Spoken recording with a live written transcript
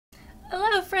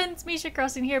friends, Misha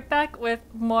Crossing here, back with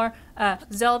more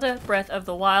Zelda Breath of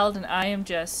the Wild, and I am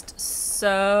just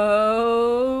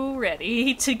so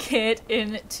ready to get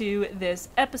into this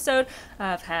episode.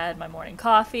 I've had my morning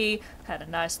coffee, had a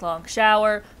nice long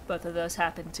shower, both of those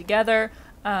happened together.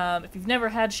 If you've never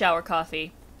had shower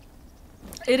coffee,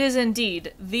 it is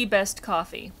indeed the best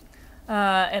coffee.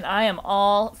 And I am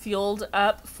all fueled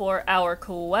up for our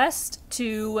quest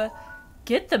to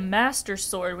get the Master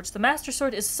Sword, which the Master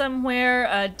Sword is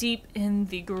somewhere deep in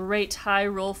the Great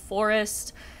Hyrule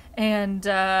Forest, and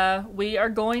we are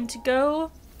going to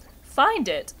go find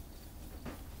it.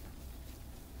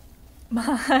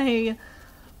 My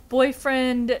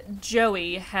boyfriend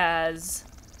Joey has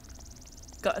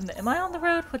gotten the... Am I on the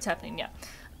road? What's happening? Yeah.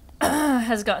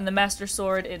 Has gotten the Master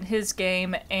Sword in his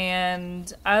game,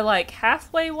 and I like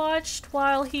halfway watched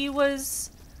while he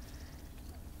was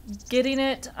getting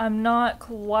it. I'm not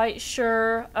quite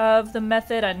sure of the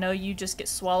method. I know you just get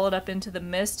swallowed up into the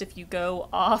mist if you go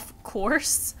off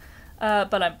course,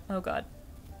 but I'm... oh god.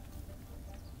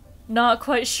 Not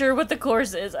quite sure what the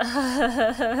course is.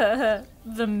 The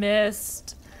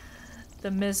mist.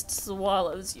 The mist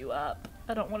swallows you up.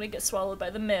 I don't want to get swallowed by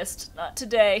the mist. Not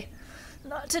today.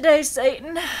 Not today,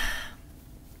 Satan.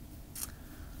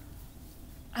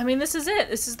 I mean, this is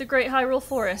it. This is the Great Hyrule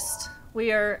Forest.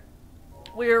 We're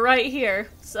right here,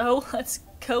 so let's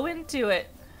go into it.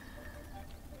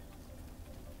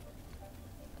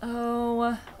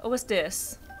 Oh, what's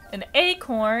this? An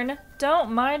acorn?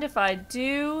 Don't mind if I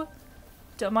do.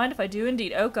 Don't mind if I do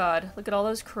indeed. Oh god, look at all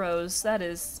those crows. That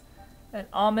is an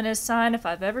ominous sign if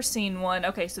I've ever seen one.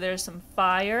 Okay, so there's some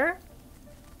fire.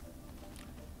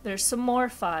 There's some more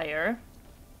fire.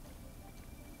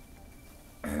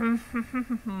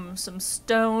 Some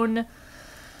stone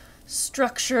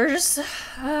structures.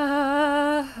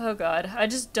 Oh god, I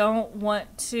just don't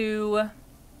want to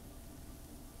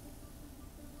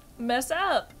mess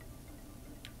up.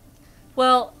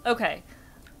 Well, okay.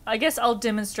 I guess I'll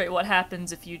demonstrate what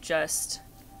happens if you just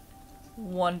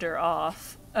wander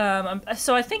off.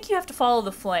 So I think you have to follow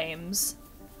the flames.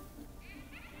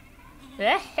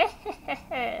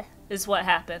 Is what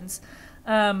happens.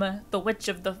 The Witch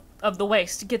of the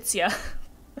Waste gets ya.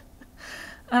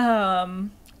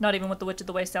 Not even what the Witch of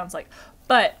the Waste sounds like.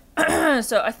 But,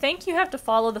 so I think you have to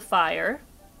follow the fire.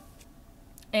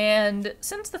 And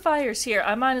since the fire's here,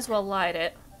 I might as well light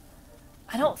it.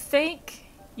 I don't think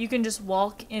you can just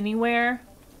walk anywhere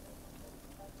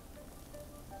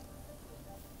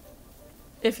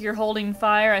if you're holding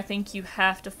fire. I think you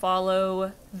have to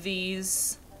follow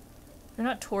these... They're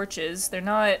not torches. They're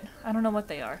not... I don't know what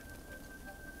they are.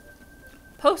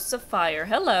 Posts of fire.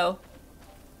 Hello.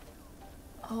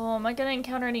 Oh, am I gonna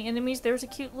encounter any enemies? There's a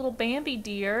cute little Bambi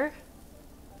deer.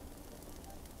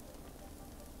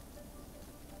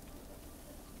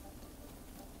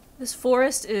 This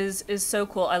forest is so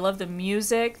cool. I love the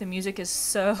music. The music is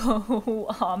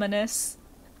so ominous.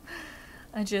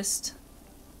 I just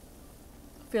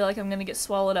feel like I'm gonna get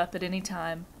swallowed up at any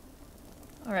time.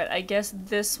 Alright, I guess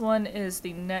this one is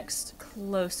the next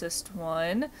closest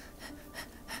one.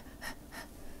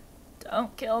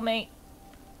 Don't kill me.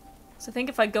 So I think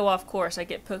if I go off course, I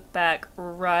get put back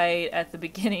right at the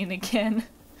beginning again.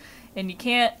 And you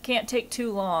can't take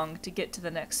too long to get to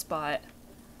the next spot.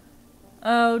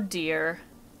 Oh dear.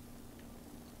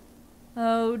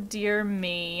 Oh dear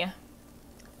me.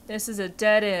 This is a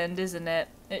dead end, isn't it?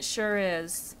 It sure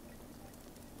is.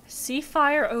 See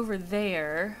fire over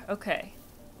there. Okay.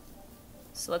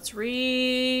 So let's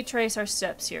retrace our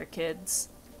steps here, kids.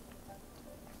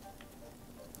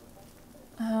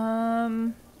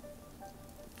 There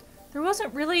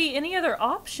wasn't really any other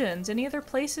options, any other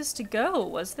places to go,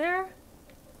 was there?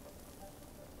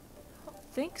 I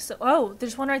don't think so. Oh,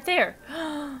 there's one right there.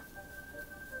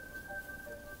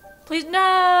 Please,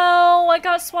 no! I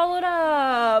got swallowed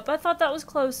up! I thought that was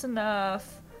close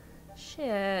enough.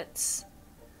 Shit.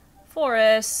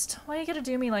 Forest, why you gotta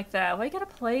do me like that? Why you gotta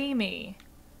play me?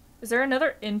 Is there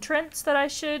another entrance that I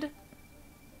should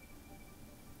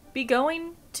be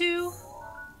going to?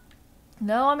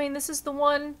 No, I mean, this is the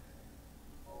one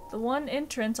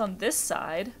entrance on this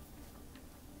side.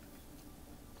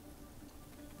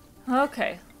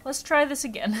 Okay, let's try this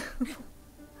again.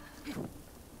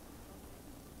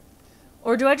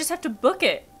 Or do I just have to book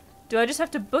it? Do I just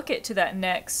have to book it to that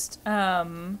next,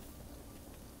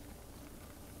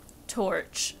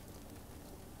 torch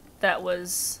that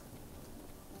was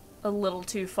a little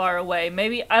too far away?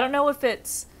 Maybe, I don't know if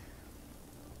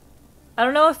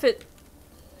it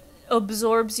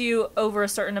absorbs you over a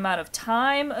certain amount of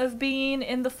time of being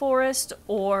in the forest,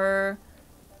 or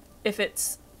if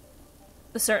it's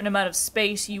a certain amount of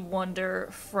space you wander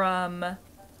from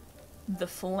the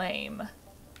flame.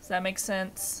 Does that make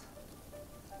sense?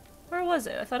 Where was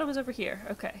it? I thought it was over here.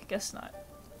 Okay, guess not.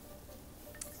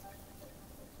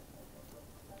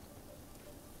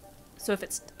 So if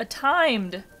it's a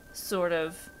timed sort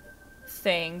of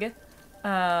thing,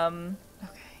 okay.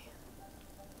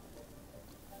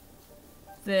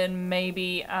 Then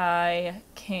maybe I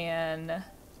can,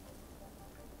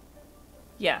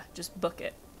 yeah, just book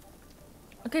it.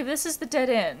 Okay, this is the dead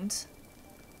end.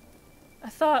 I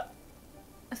thought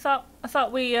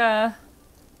we, I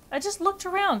just looked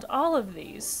around all of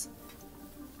these.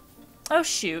 Oh,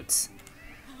 shoot.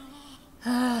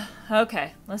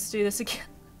 Okay, let's do this again.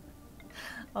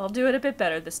 I'll do it a bit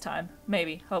better this time.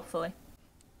 Maybe, hopefully.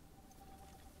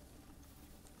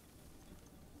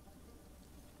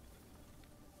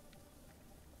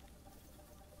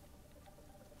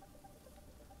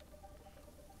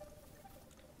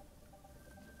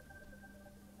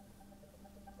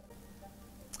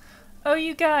 Oh,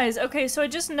 you guys. Okay, so I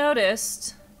just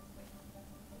noticed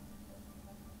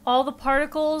all the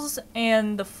particles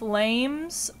and the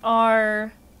flames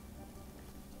are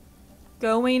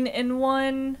going in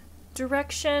one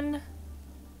direction.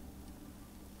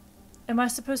 Am I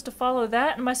supposed to follow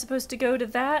that? Am I supposed to go to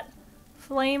that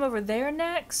flame over there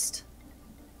next?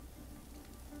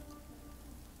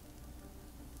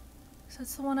 So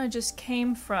that's the one I just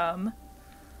came from.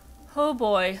 Oh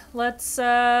boy, let's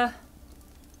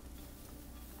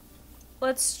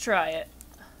try it.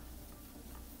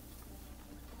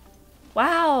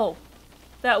 Wow!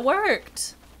 That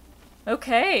worked!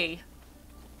 Okay.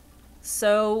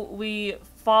 So we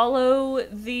follow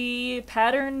the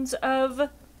patterns of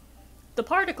the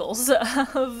particles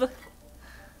of,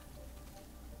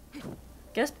 I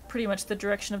guess pretty much the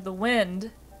direction of the wind.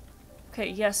 Okay,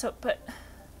 yeah, so, but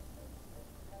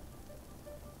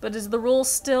is the rule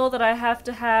still that I have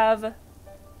to have,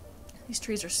 these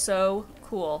trees are so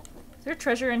cool. Is there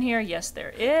treasure in here? Yes,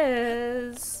 there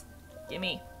is.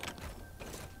 Gimme.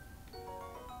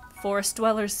 Forest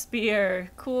Dweller's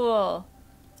Spear. Cool.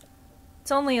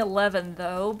 It's only 11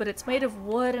 though, but it's made of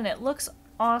wood and it looks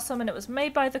awesome, and it was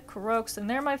made by the Koroks, and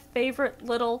they're my favorite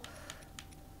little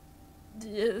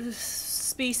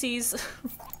species.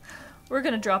 We're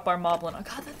gonna drop our moblin. Oh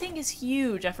god, that thing is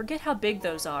huge. I forget how big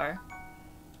those are.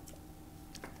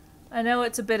 I know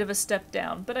it's a bit of a step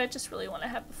down, but I just really want to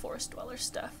have the Forest Dweller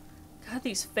stuff. God,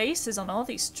 these faces on all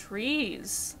these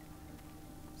trees.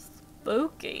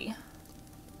 Spooky.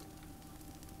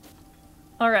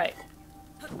 Alright.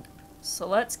 So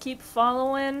let's keep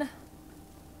following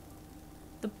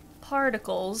the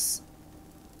particles,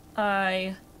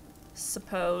 I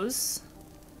suppose.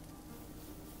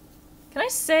 Can I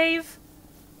save?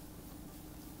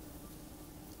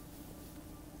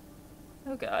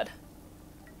 Oh god.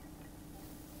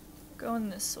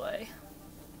 Going this way.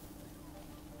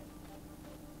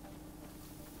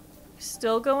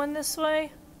 Still going this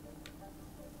way?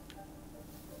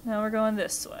 Now we're going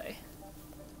this way.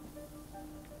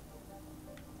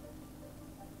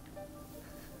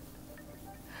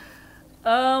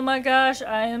 Oh my gosh,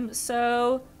 I am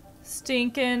so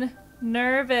stinking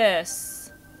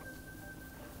nervous.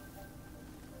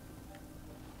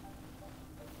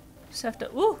 Just have to,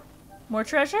 ooh, more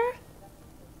treasure?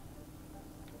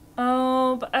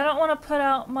 Oh, but I don't want to put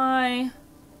out my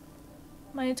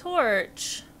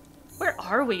torch. Where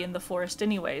are we in the forest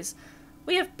anyways?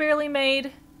 We have barely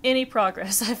made any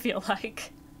progress, I feel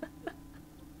like.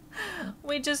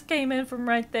 We just came in from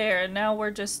right there, and now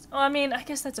we're just... Oh, I mean, I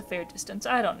guess that's a fair distance.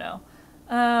 I don't know.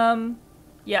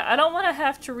 Yeah, I don't want to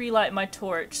have to relight my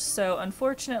torch, so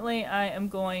unfortunately I am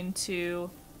going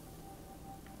to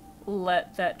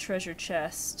let that treasure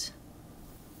chest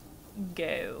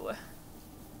go.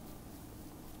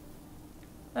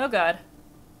 Oh god.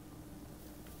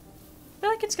 I feel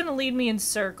like it's gonna lead me in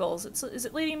circles. Is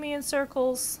it leading me in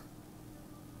circles?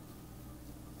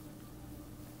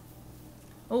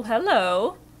 Oh,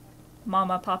 hello,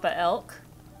 Mama Papa Elk.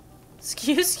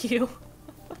 Excuse you.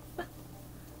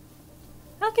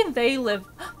 How can they live?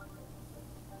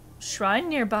 Shrine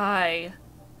nearby.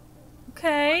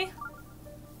 Okay.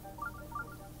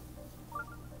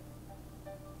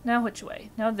 Now which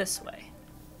way? Now this way.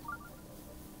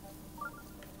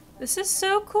 This is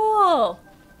so cool.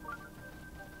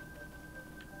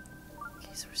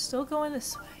 Okay, so we're still going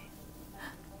this way.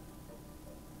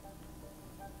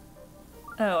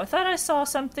 Oh, I thought I saw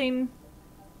something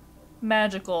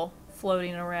magical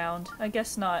floating around. I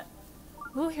guess not.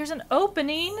 Ooh, here's an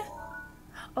opening!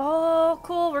 Oh,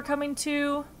 cool. We're coming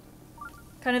to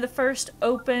kind of the first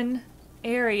open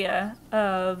area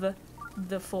of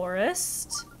the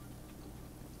forest.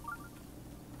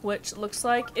 which looks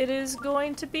like it is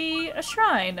going to be a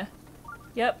shrine.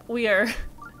 Yep, we are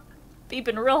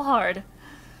beeping real hard.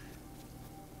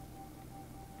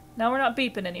 Now we're not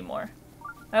beeping anymore.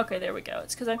 Okay, there we go.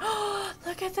 It's because I'm... Oh,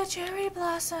 look at the cherry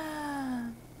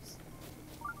blossoms!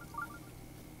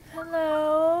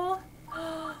 Hello?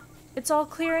 It's all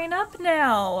clearing up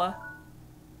now.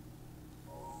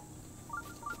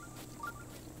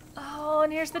 Oh,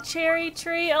 and here's the cherry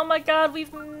tree. Oh my god,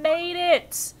 we've made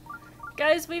it!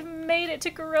 Guys, we've made it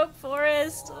to Korok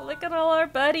Forest. Look at all our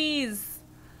buddies.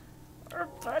 Our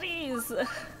buddies.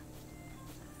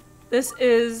 This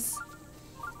is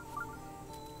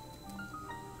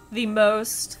the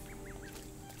most,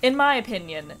 in my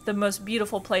opinion, the most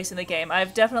beautiful place in the game.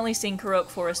 I've definitely seen Korok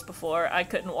Forest before. I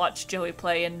couldn't watch Joey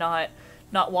play and not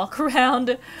walk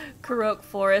around Korok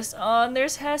Forest. Oh, and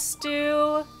there's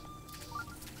Hestu.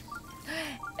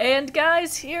 And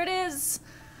guys, here it is.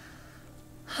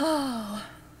 Oh.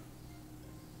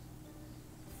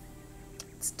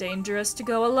 It's dangerous to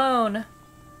go alone.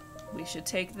 We should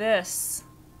take this.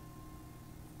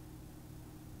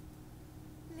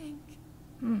 Link,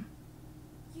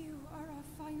 you are our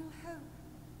final hope.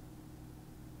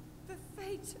 The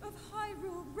fate of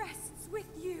Hyrule rests with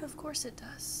you. Of course it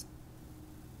does.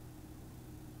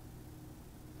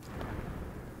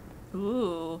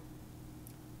 Ooh.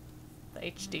 The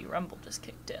HD rumble just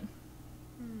kicked in.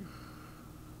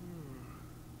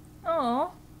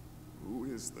 Oh. Who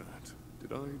is that?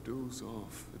 Did I doze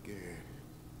off again?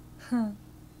 Huh.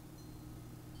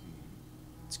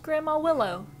 It's Grandma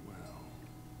Willow. Well,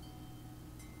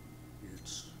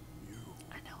 it's you.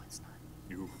 I know it's not.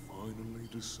 You finally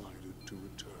decided to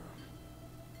return.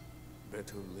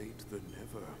 Better late than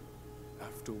never.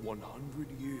 After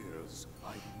 100 years,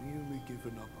 I'd nearly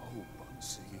given up hope on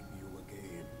seeing you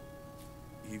again.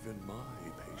 Even my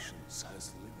patience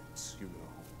has limits, you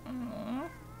know. Aww.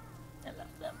 I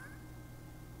love them.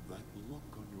 That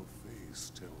look on your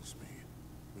face tells me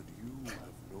that you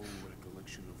have no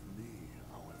recollection of me,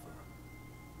 however.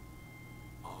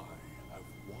 I have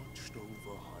watched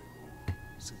over Hyrule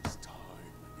since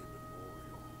time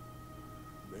immemorial.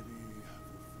 Many have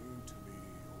referred to me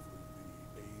over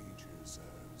the ages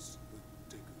as the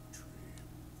Digger Tree.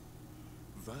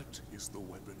 That is the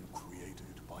weapon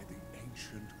created by the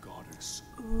ancient goddess.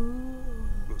 Ooh.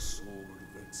 The sword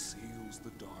that seals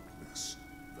the darkness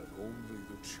that only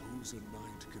the chosen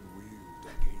knight can wield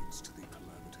against the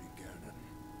Calamity Ganon.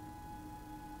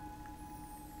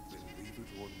 Believe it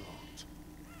or not,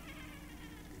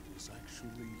 it was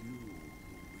actually you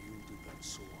who wielded that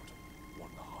sword 100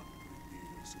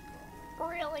 years ago.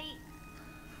 Really?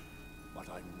 But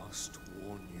I must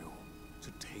warn you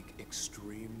to take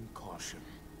extreme caution.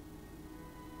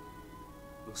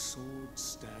 The sword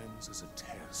stands as a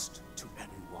test to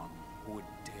anyone who would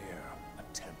dare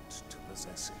attempt to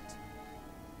possess it.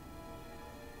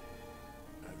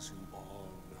 As you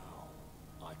are now,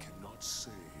 I cannot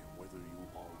say whether you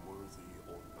are worthy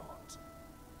or not.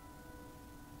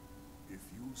 If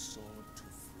you sought to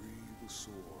free the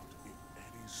sword in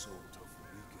any sort of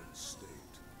weakened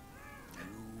state,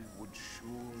 you would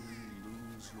surely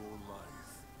lose your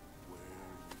life where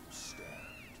you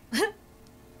stand.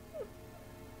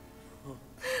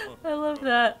 I love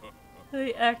that.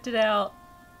 They acted out.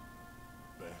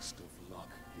 Best of luck,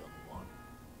 young one.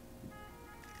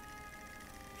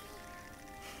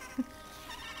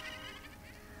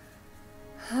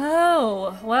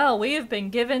 Oh, well, we have been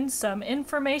given some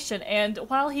information, and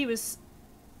while he was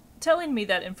telling me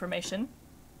that information,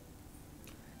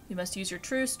 you must use your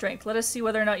true strength. Let us see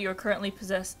whether or not you currently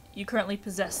possess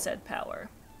said power.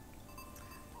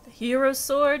 The Hero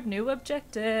Sword, new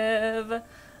objective.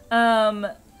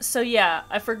 So yeah,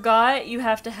 I forgot you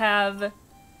have to have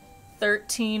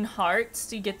 13 hearts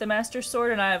to get the Master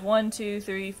Sword, and I have 1, 2,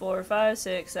 3, 4, 5,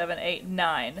 6, 7, 8,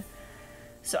 9.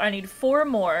 So I need 4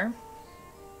 more.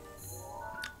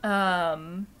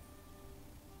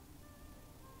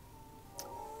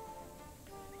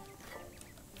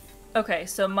 Okay,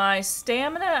 so my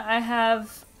stamina I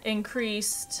have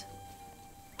increased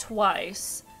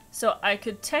twice. So I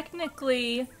could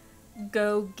technically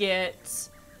go get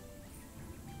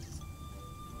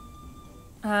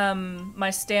my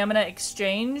stamina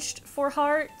exchanged for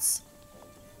hearts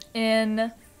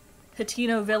in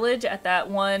Hateno Village at that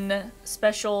one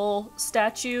special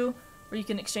statue where you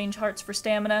can exchange hearts for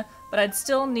stamina, but I'd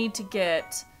still need to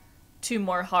get 2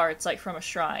 more hearts, like from a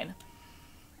shrine.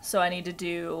 So I need to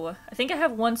do, I think I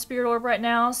have 1 spirit orb right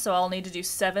now, so I'll need to do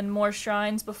 7 more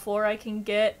shrines before I can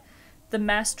get the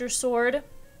Master Sword.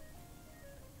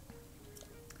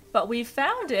 But we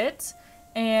found it,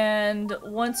 and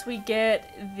once we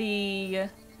get the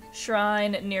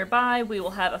shrine nearby, we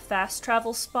will have a fast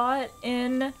travel spot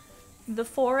in the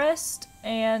forest,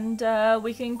 and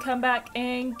we can come back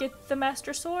and get the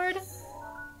Master Sword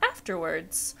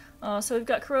afterwards. So we've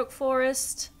got Korok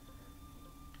Forest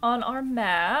on our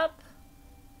map.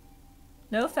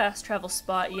 No fast travel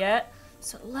spot yet.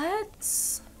 So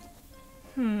let's...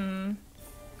 I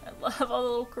love all the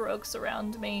little Koroks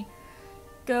around me.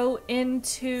 Go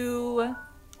into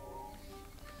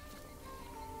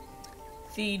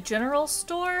the general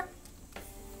store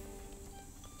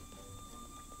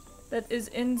that is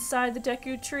inside the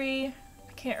Deku Tree.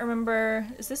 I can't remember.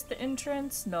 Is this the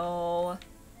entrance? No.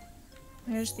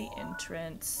 There's the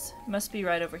entrance. Must be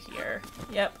right over here.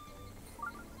 Yep.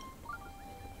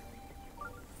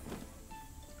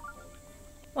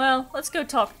 Well, let's go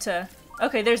talk to...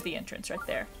 Okay, there's the entrance right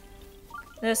there.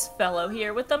 This fellow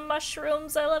here with the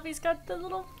mushrooms. I love he's got the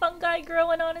little fungi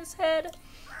growing on his head.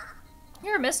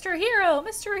 You're Mr. Hero!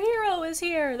 Mr. Hero is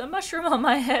here! The mushroom on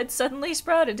my head suddenly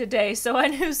sprouted today, so I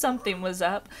knew something was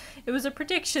up. It was a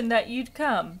prediction that you'd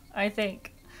come, I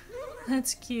think.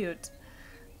 That's cute.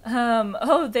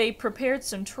 Oh, they prepared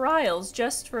some trials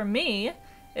just for me.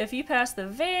 If you pass the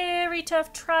very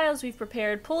tough trials we've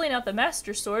prepared, pulling out the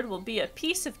Master Sword will be a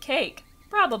piece of cake.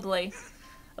 Probably.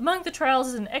 Among the trials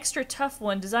is an extra tough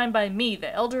one designed by me,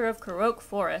 the Elder of Korok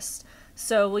Forest.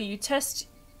 So, will you test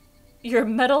your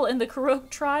mettle in the Korok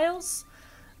trials?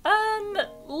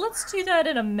 Let's do that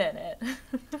in a minute.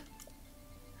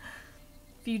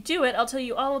 If you do it, I'll tell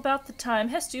you all about the time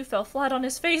Hestu fell flat on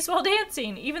his face while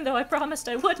dancing, even though I promised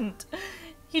I wouldn't.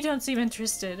 You don't seem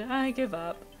interested. I give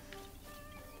up.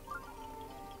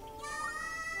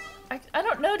 I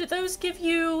don't know, do those give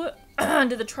you...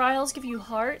 do the trials give you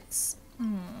hearts?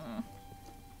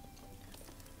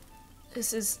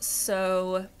 This is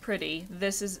so pretty.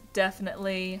 This is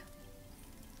definitely...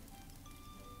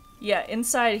 Yeah,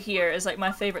 inside here is like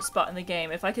my favorite spot in the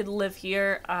game. If I could live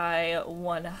here, I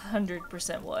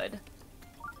 100% would.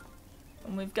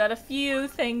 And we've got a few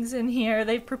things in here.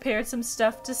 They've prepared some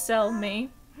stuff to sell me.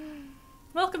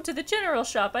 Welcome to the general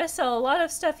shop. I sell a lot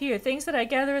of stuff here. Things that I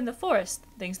gather in the forest.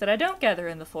 Things that I don't gather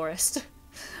in the forest.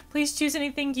 Please choose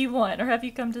anything you want, or have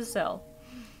you come to sell?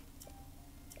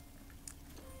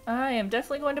 I am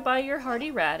definitely going to buy your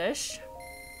hardy radish.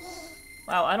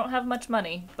 Wow, I don't have much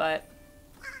money, but...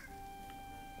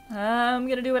 I'm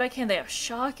gonna do what I can. They have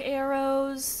shock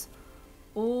arrows.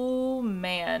 Oh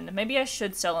man, maybe I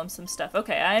should sell him some stuff.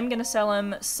 Okay, I am gonna sell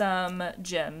him some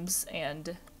gems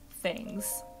and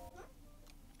things.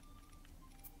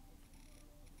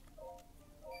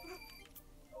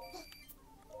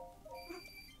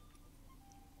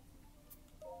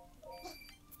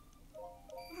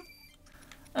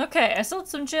 Okay, I sold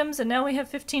some gems and now we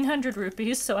have 1,500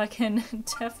 rupees, so I can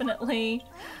definitely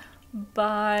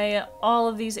buy all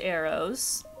of these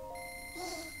arrows.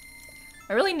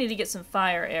 I really need to get some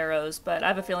fire arrows, but I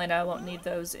have a feeling I won't need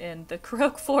those in the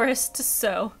Korok Forest,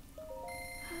 so...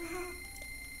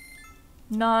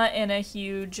 Not in a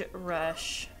huge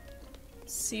rush.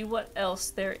 Let's see what else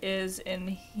there is in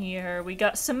here. We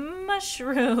got some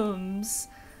mushrooms.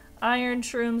 Iron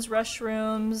shrooms,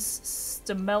 rushrooms,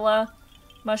 stamella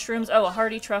mushrooms. Oh, a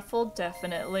hardy truffle,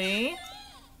 definitely.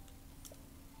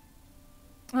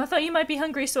 I thought you might be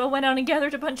hungry, so I went out and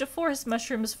gathered a bunch of forest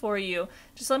mushrooms for you.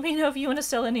 Just let me know if you want to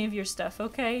sell any of your stuff,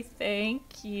 okay?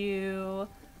 Thank you.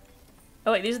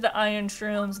 Oh wait, these are the iron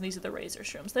shrooms and these are the razor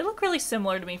shrooms. They look really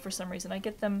similar to me for some reason. I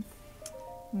get them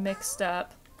mixed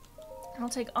up. I'll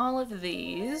take all of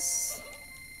these.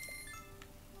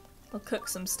 We'll cook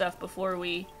some stuff before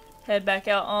we head back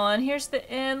out on. Here's the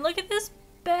inn. Look at this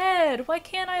bed! Why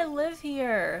can't I live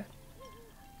here?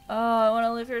 Oh, I want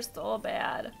to live here so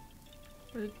bad.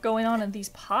 What's going on in these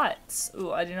pots?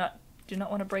 Ooh, I do not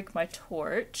want to break my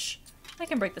torch. I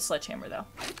can break the sledgehammer though.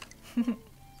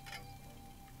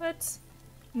 What?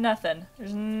 Nothing.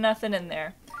 There's nothing in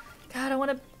there. God, I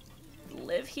want to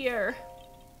live here.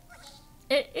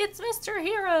 It's Mr.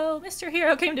 Hero! Mr.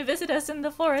 Hero came to visit us in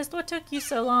the forest. What took you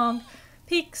so long?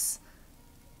 Peaks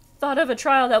thought of a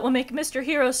trial that will make Mr.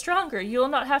 Hero stronger. You'll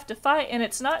not have to fight and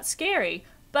it's not scary,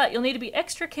 but you'll need to be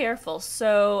extra careful.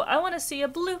 So I want to see a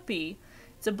bloopy.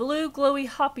 It's a blue glowy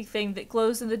hoppy thing that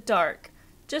glows in the dark.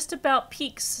 Just about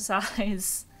Peak's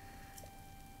size.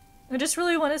 I just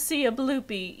really want to see a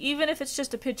bloopy, even if it's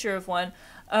just a picture of one.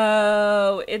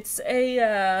 Oh, it's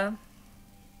a,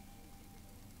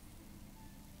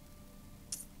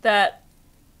 that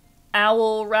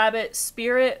owl rabbit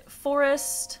spirit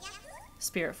forest.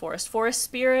 Forest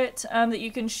spirit, that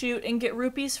you can shoot and get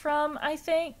rupees from, I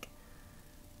think.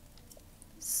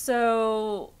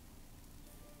 So,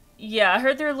 Yeah, I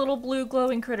heard there are little blue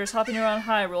glowing critters hopping around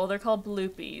Hyrule. They're called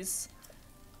bloopies.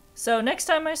 So next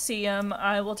time I see him,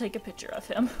 I will take a picture of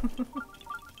him.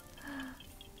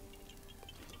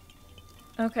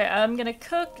 Okay, I'm gonna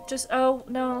cook just... Oh,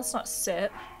 no, let's not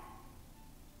sit.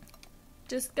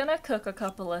 Just gonna cook a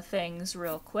couple of things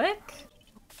real quick.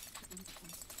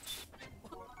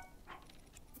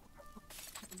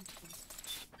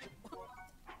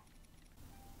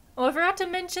 Oh, I forgot to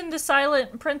mention the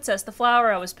Silent Princess, the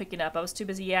flower I was picking up. I was too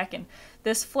busy yakking.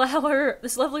 This flower,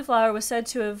 this lovely flower was said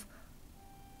to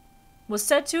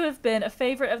have been a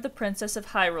favorite of the Princess of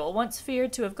Hyrule. Once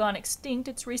feared to have gone extinct,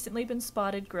 it's recently been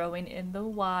spotted growing in the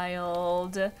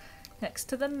wild. Next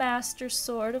to the Master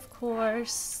Sword, of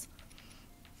course.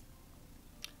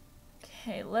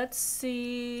 Okay, let's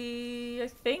see. I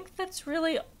think that's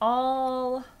really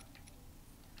all.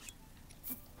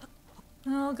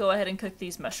 I'll go ahead and cook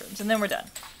these mushrooms, and then we're done.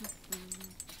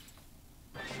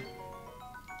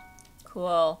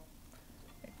 Cool.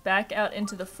 Back out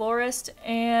into the forest,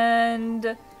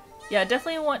 and yeah,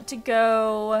 definitely want to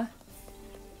go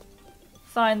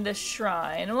find the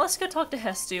shrine. Well, let's go talk to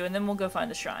Hestu, and then we'll go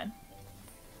find the shrine.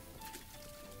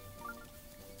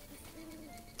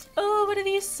 Oh, what do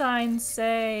these signs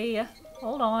say?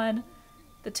 Hold on.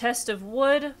 The Test of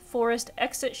Wood Forest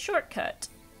Exit Shortcut.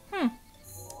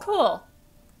 Cool.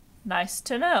 Nice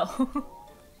to know.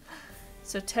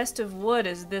 So Test of Wood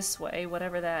is this way,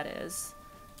 whatever that is.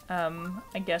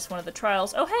 I guess one of the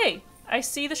trials. Oh, hey! I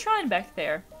see the shrine back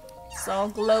there. It's all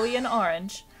glowy and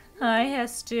orange. Hi,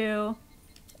 Hestu.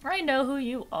 I know who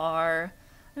you are.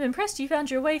 I'm impressed you found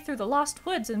your way through the Lost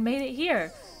Woods and made it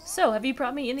here. So, have you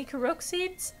brought me any Korok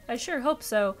seeds? I sure hope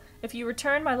so. If you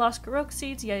return my lost Korok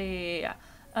seeds, yeah.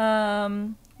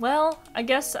 Well, I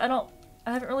guess I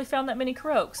haven't really found that many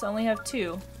Koroks. I only have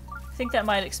 2. I think that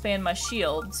might expand my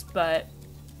shields, but...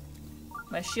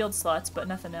 my shield slots, but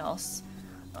nothing else.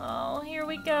 Oh, here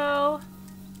we go.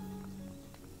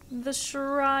 The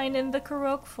shrine in the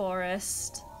Korok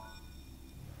Forest.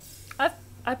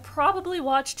 I probably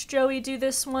watched Joey do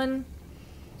this one,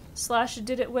 /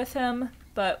 did it with him,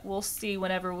 but we'll see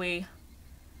whenever we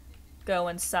go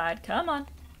inside. Come on.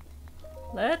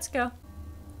 Let's go.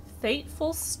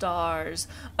 Fateful Stars.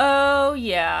 Oh,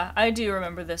 yeah. I do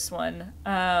remember this one.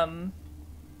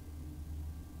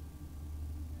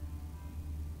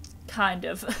 Kind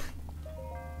of.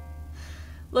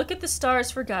 Look at the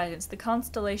stars for guidance. The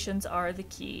constellations are the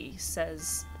key,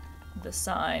 says the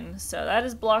sign. So that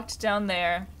is blocked down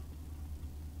there.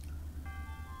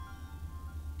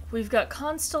 We've got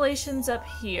constellations up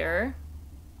here.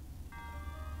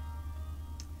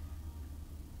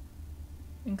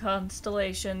 And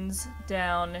constellations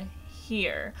down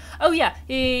here. Oh yeah,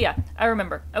 yeah. I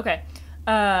remember. Okay.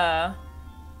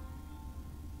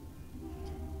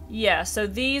 Yeah, so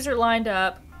these are lined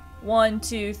up 1,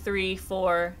 2, 3,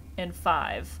 4, and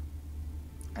 5.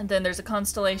 And then there's a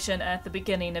constellation at the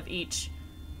beginning of each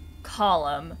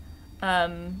column.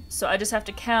 So I just have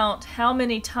to count how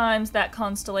many times that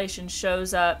constellation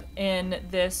shows up in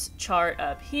this chart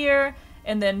up here,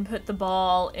 and then put the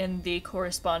ball in the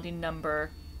corresponding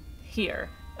number here.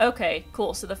 Okay,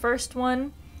 cool. So the first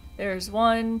one, there's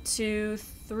 1, 2,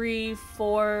 3,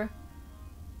 4,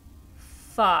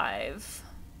 5.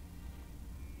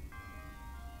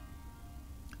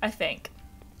 I think.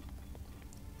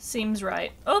 Seems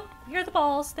right. Oh, here are the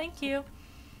balls. Thank you.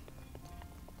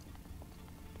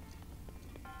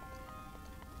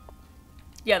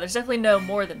 Yeah, there's definitely no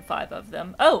more than 5 of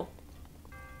them. Oh!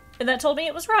 And that told me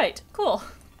it was right. Cool.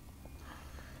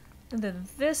 And then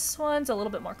this one's a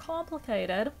little bit more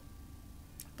complicated.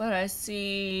 But I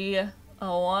see a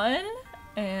 1,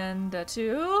 and a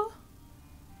 2,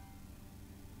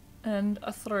 and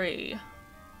a 3.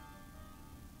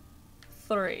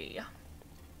 3.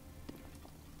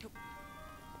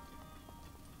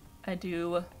 I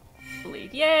do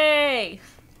believe. Yay!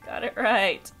 Got it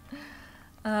right.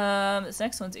 This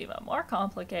next one's even more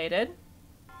complicated.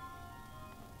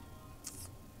 Let's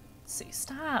see,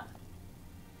 stop.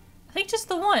 I think just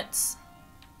the once.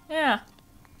 Yeah.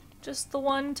 Just the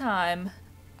one time.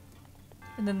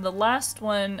 And then the last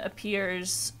one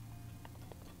appears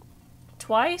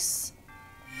twice?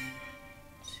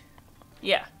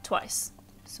 Yeah, twice.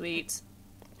 Sweet.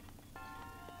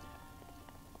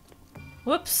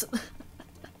 Whoops.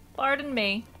 Pardon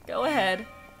me. Go ahead.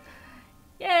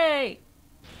 Yay!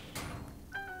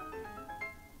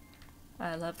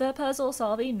 I love the puzzle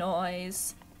solving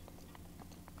noise.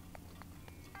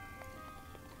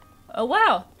 Oh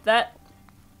wow, that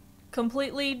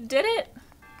completely did it?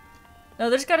 No,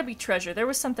 there's gotta be treasure. There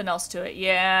was something else to it.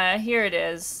 Yeah, here it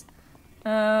is.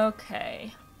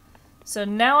 Okay. So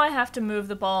now I have to move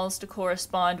the balls to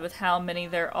correspond with how many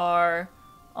there are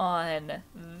on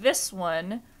this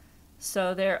one.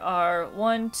 So there are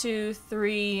 1, 2,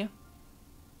 3.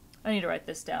 I need to write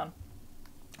this down.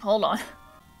 Hold on.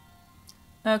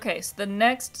 Okay, so the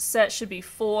next set should be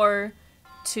 4,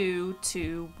 2,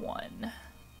 2, 1.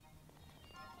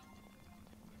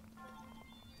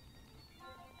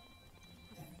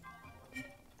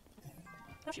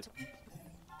 Oh, shoot.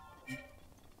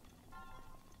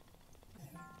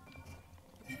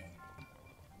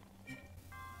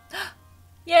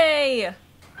 Yay!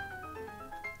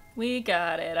 We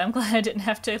got it. I'm glad I didn't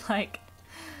have to, like,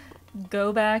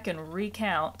 go back and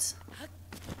recount.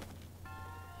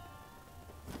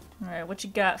 Alright, what you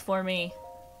got for me?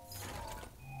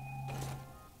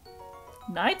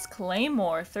 Knight's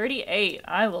Claymore, 38.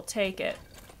 I will take it.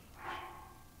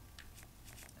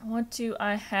 What do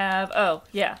I have? Oh,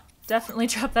 yeah. Definitely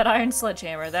drop that iron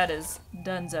sledgehammer. That is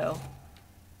donezo.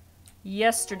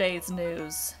 Yesterday's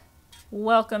news.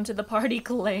 Welcome to the party,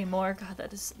 Claymore. God,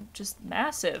 that is just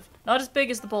massive. Not as big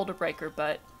as the Boulder Breaker,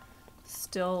 but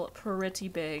still pretty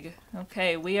big.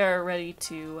 Okay, we are ready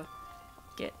to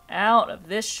get out of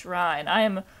this shrine. I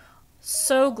am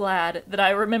so glad that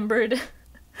I remembered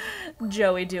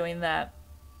Joey doing that.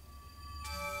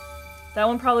 That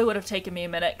one probably would have taken me a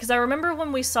minute, because I remember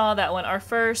when we saw that one, our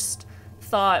first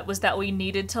thought was that we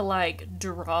needed to, like,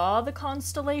 draw the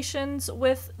constellations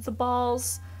with the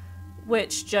balls,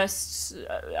 which just,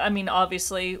 I mean,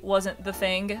 obviously wasn't the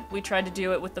thing. We tried to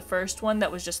do it with the first one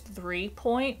that was just 3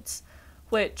 points,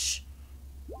 which,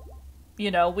 you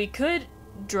know, we could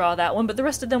draw that one, but the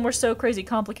rest of them were so crazy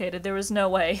complicated, there was no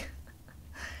way.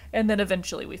 And then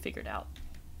eventually we figured out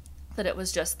that it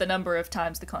was just the number of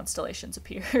times the constellations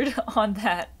appeared on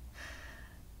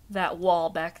that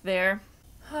wall back there.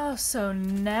 Oh, so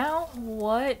now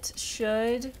what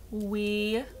should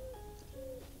we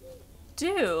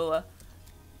do?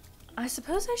 I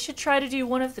suppose I should try to do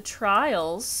one of the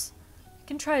trials. I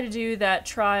can try to do that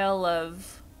trial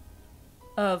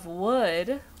of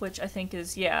wood, which I think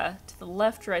is, yeah, to the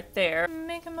left right there.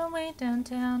 Making my way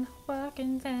downtown,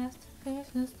 walking fast,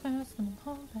 faces fast, and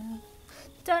hold on.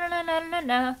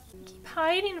 Da-na-na-na-na-na. Keep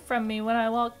hiding from me when I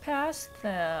walk past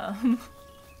them.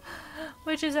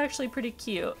 Which is actually pretty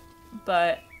cute,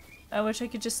 but I wish I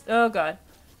could just, oh god,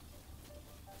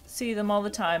 see them all the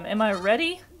time. Am I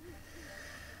ready?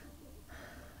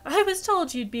 I was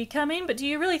told you'd be coming, but do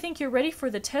you really think you're ready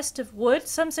for the test of wood?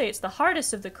 Some say it's the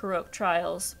hardest of the Korok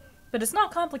trials. But it's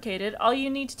not complicated. All you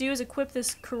need to do is equip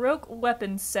this Korok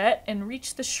weapon set and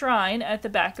reach the shrine at the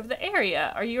back of the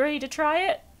area. Are you ready to try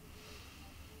it?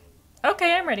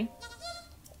 Okay, I'm ready.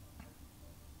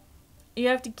 You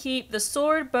have to keep the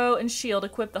sword, bow, and shield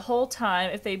equipped the whole time.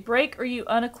 If they break or you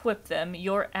unequip them,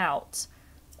 you're out.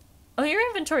 Oh, your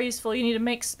inventory is full. You need to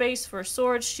make space for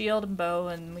sword, shield, and bow,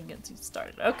 and we get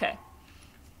started. Okay.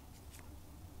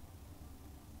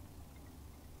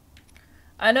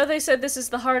 I know they said this is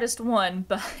the hardest one,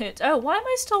 but... Oh, why am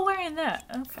I still wearing that?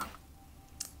 Okay.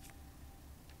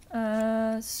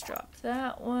 Let's drop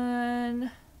that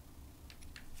one.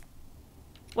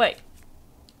 Wait.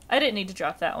 I didn't need to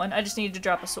drop that one. I just needed to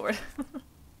drop a sword.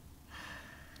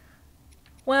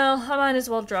 Well, I might as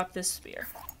well drop this spear.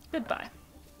 Goodbye.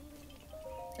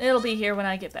 It'll be here when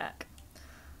I get back.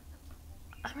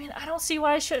 I mean, I don't see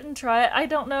why I shouldn't try it. I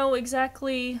don't know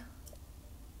exactly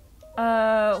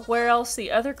where else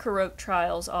the other Korok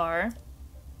trials are.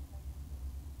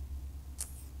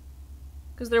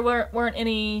 Because there weren't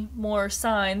any more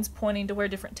signs pointing to where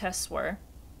different tests were.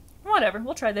 Whatever,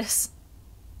 we'll try this.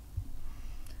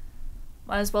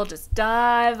 Might as well just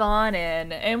dive on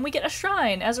in. And we get a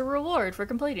shrine as a reward for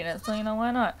completing it, so you know,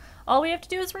 why not? All we have to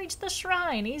do is reach the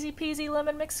shrine. Easy peasy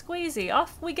lemon McSqueezy.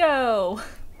 Off we go.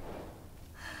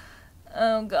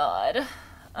 Oh god.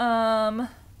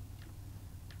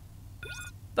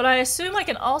 But I assume I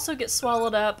can also get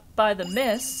swallowed up by the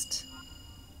mist.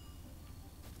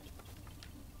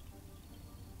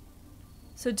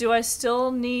 So do I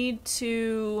still need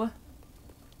to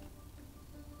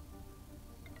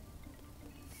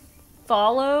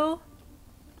follow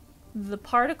the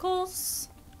particles?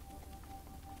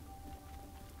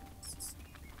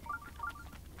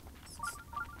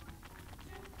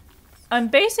 I'm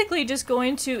basically just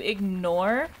going to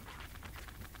ignore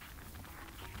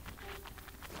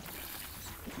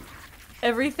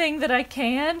everything that I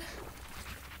can.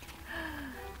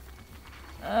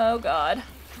 Oh god.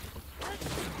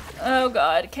 Oh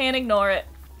god, can't ignore it.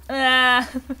 Ah.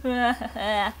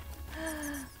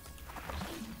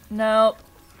 Nope.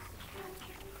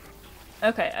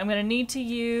 Okay, I'm gonna need to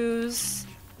use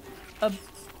a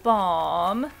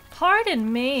bomb,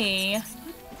 Pardon me.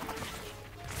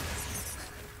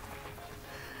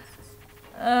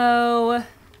 Oh,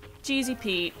 Jeezy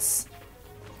Pete's.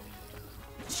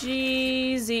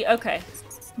 Jeezy. Okay.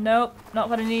 Nope, not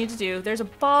what I need to do. There's a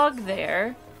bog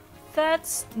there.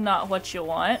 That's not what you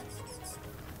want.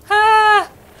 Ah!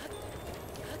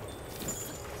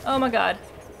 Oh my god.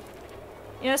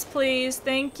 Yes, please.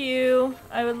 Thank you.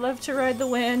 I would love to ride the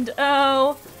wind.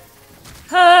 Oh.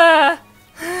 Ah!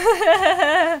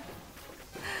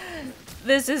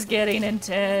 This is getting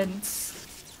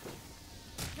intense.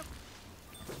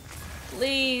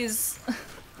 Please.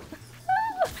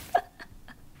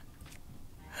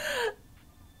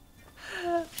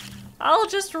 I'll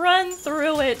just run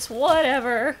through it,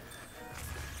 whatever.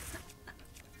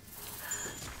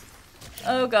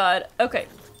 Oh god, okay.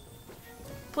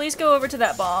 Please go over to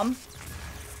that bomb.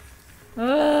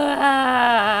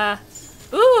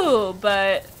 Ooh,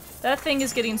 but that thing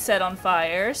is getting set on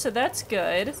fire, so that's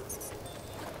good.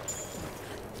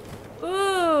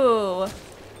 Ooh.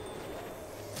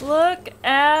 Look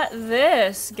at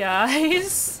this,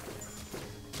 guys.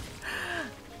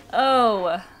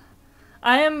 Oh.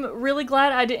 I am really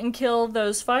glad I didn't kill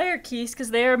those fire keys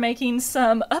because they are making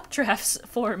some updrafts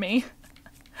for me.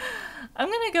 I'm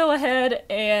gonna go ahead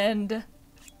and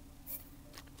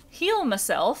heal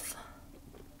myself.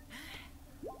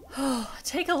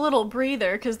 Take a little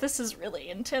breather because this is really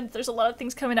intense. There's a lot of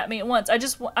things coming at me at once.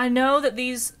 I know that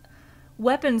these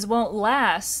weapons won't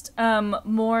last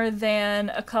more than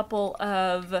a couple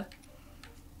of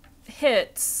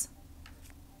hits,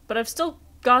 but I've still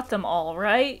got them all,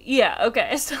 right? Yeah, okay,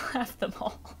 I still have them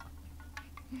all.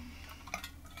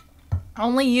 I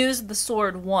only used the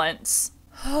sword once.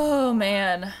 Oh,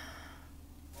 man.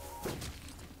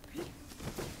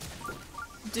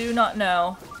 Do not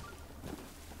know.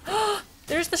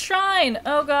 There's the shrine!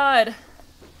 Oh, God.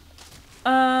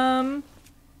 Can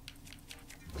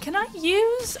I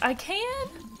use? I can?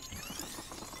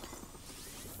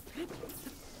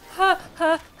 Ha,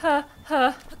 ha, ha,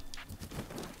 ha.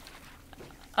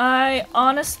 I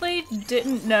honestly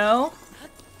didn't know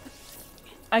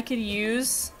I could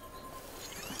use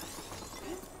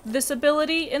this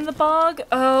ability in the bog.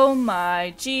 Oh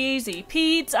my Jeezy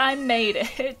Pete's, I made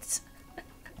it.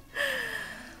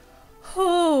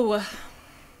 Whew.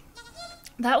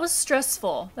 That was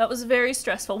stressful. That was very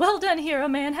stressful. Well done, hero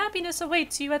man. Happiness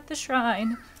awaits you at the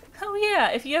shrine. Oh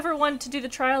yeah, if you ever want to do the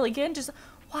trial again, just...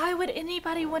 Why would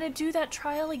anybody want to do that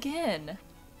trial again?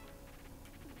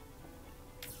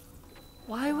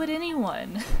 Why would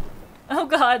anyone? Oh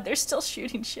god, they're still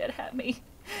shooting shit at me.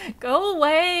 Go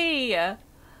away!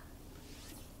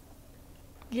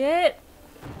 Get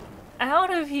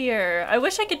out of here. I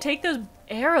wish I could take those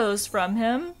arrows from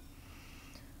him.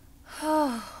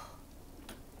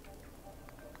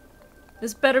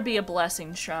 This better be a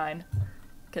blessing shrine,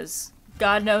 because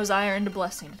God knows I earned a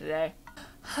blessing today.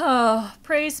 Oh,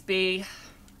 praise be.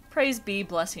 Praise be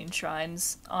blessing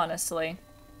shrines, honestly.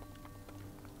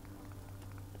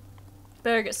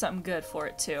 Better get something good for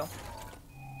it, too.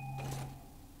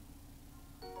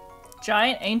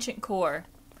 Giant ancient core.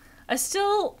 I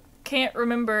still can't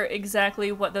remember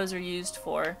exactly what those are used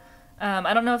for.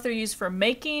 I don't know if they're used for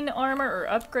making armor or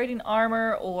upgrading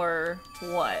armor or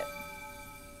what.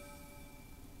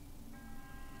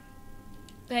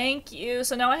 Thank you.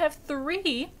 So now I have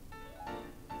 3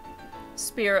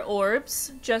 spirit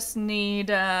orbs. Just need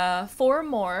 4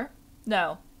 more.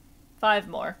 No, 5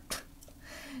 more.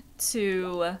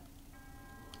 To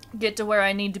get to where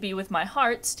I need to be with my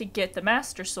hearts to get the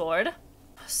Master Sword.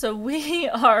 So we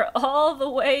are all the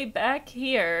way back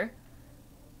here.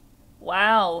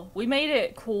 Wow, we made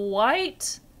it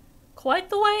quite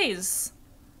the ways.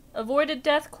 Avoided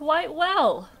death quite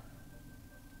well.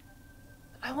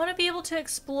 I want to be able to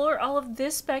explore all of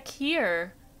this back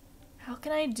here. How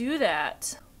can I do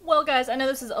that? Well guys, I know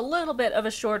this is a little bit of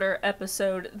a shorter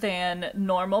episode than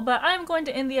normal, but I'm going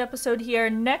to end the episode here.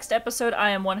 Next episode,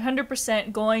 I am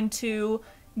 100% going to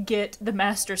get the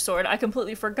Master Sword. I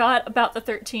completely forgot about the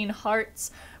 13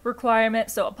 hearts requirement,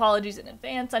 so apologies in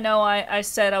advance. I know I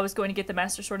said I was going to get the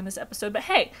Master Sword in this episode, but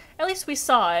hey, at least we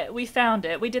saw it, we found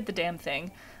it, we did the damn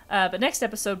thing. But next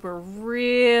episode, we're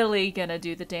really gonna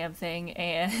do the damn thing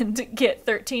and get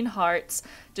 13 hearts.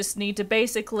 Just need to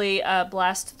basically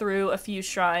blast through a few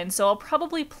shrines. So I'll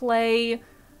probably play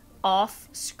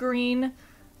off-screen,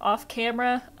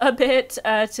 off-camera a bit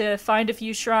to find a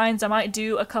few shrines. I might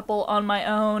do a couple on my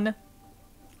own.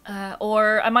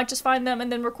 Or I might just find them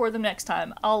and then record them next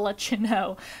time. I'll let you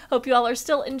know. Hope you all are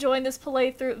still enjoying this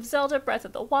playthrough of Zelda Breath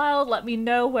of the Wild. Let me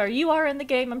know where you are in the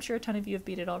game. I'm sure a ton of you have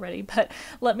beat it already, but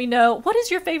let me know, what is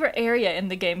your favorite area in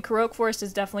the game? Korok Forest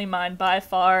is definitely mine by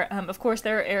far. Of course,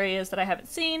 there are areas that I haven't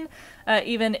seen.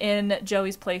 Even in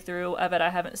Joey's playthrough of it, I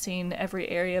haven't seen every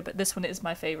area, but this one is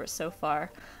my favorite so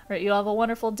far. Alright, you all have a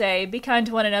wonderful day. Be kind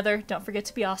to one another. Don't forget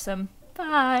to be awesome.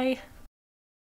 Bye!